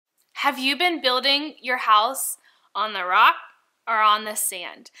Have you been building your house on the rock or on the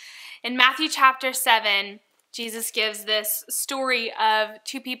sand? In Matthew chapter 7, Jesus gives this story of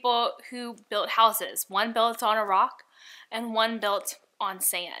two people who built houses. One built on a rock and one built on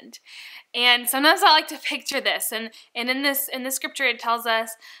sand. And sometimes I like to picture this. And in this scripture, it tells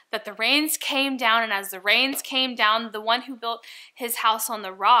us that the rains came down, and as the rains came down, the one who built his house on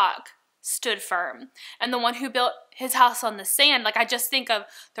the rock stood firm. And the one who built his house on the sand, like I just think of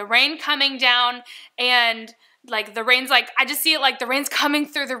the rain coming down, and like the rain's like, I just see it like the rain's coming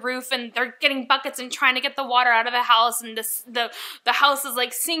through the roof, and they're getting buckets and trying to get the water out of the house, and the house is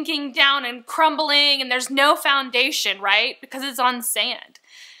like sinking down and crumbling, and there's no foundation, right? Because it's on sand,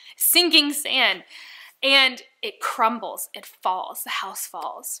 sinking sand, and it crumbles, it falls, the house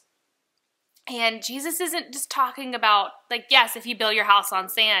falls. And Jesus isn't just talking about, like, yes, if you build your house on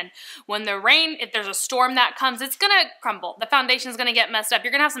sand, when the rain, if there's a storm that comes, it's going to crumble. The foundation is going to get messed up.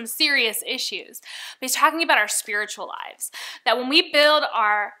 You're going to have some serious issues. But he's talking about our spiritual lives. That when we build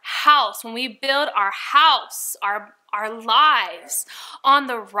our house, our lives on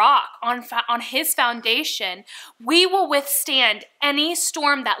the rock, on his foundation, we will withstand any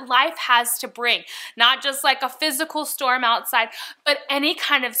storm that life has to bring. Not just like a physical storm outside, but any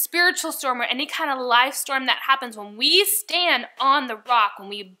kind of spiritual storm or any kind of life storm that happens when we stand on the rock, when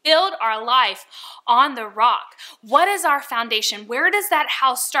we build our life on the rock. What is our foundation? Where does that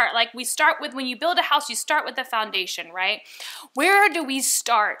house start? Like we start with, when you build a house, you start with the foundation, right? Where do we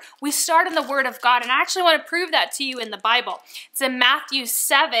start? We start in the Word of God, and I actually want to prove that to you in the Bible. It's in Matthew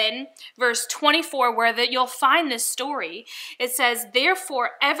 7, verse 24, where you'll find this story. It says,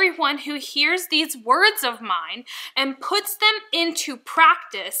 "Therefore, everyone who hears these words of mine and puts them into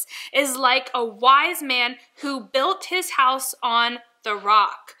practice is like a wise man who built his house on the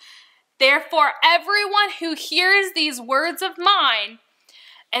rock." Therefore, everyone who hears these words of mine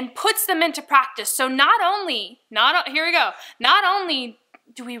and puts them into practice. So not only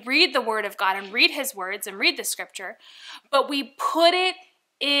do we read the Word of God and read his words and read the scripture, but we put it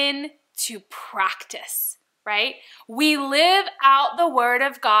into practice, right? We live out the Word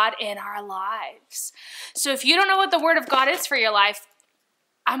of God in our lives. So if you don't know what the Word of God is for your life,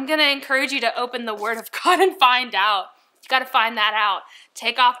 I'm going to encourage you to open the Word of God and find out. You got to find that out.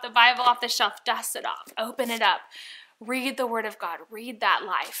 Take off the Bible off the shelf, dust it off, open it up. Read the Word of God, read that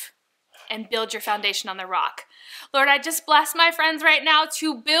life, and build your foundation on the rock. Lord, I just bless my friends right now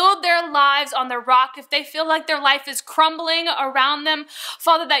to build their lives on the rock. If they feel like their life is crumbling around them,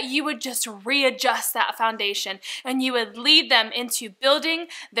 Father, that you would just readjust that foundation and you would lead them into building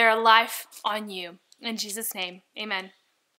their life on you. In Jesus' name, amen.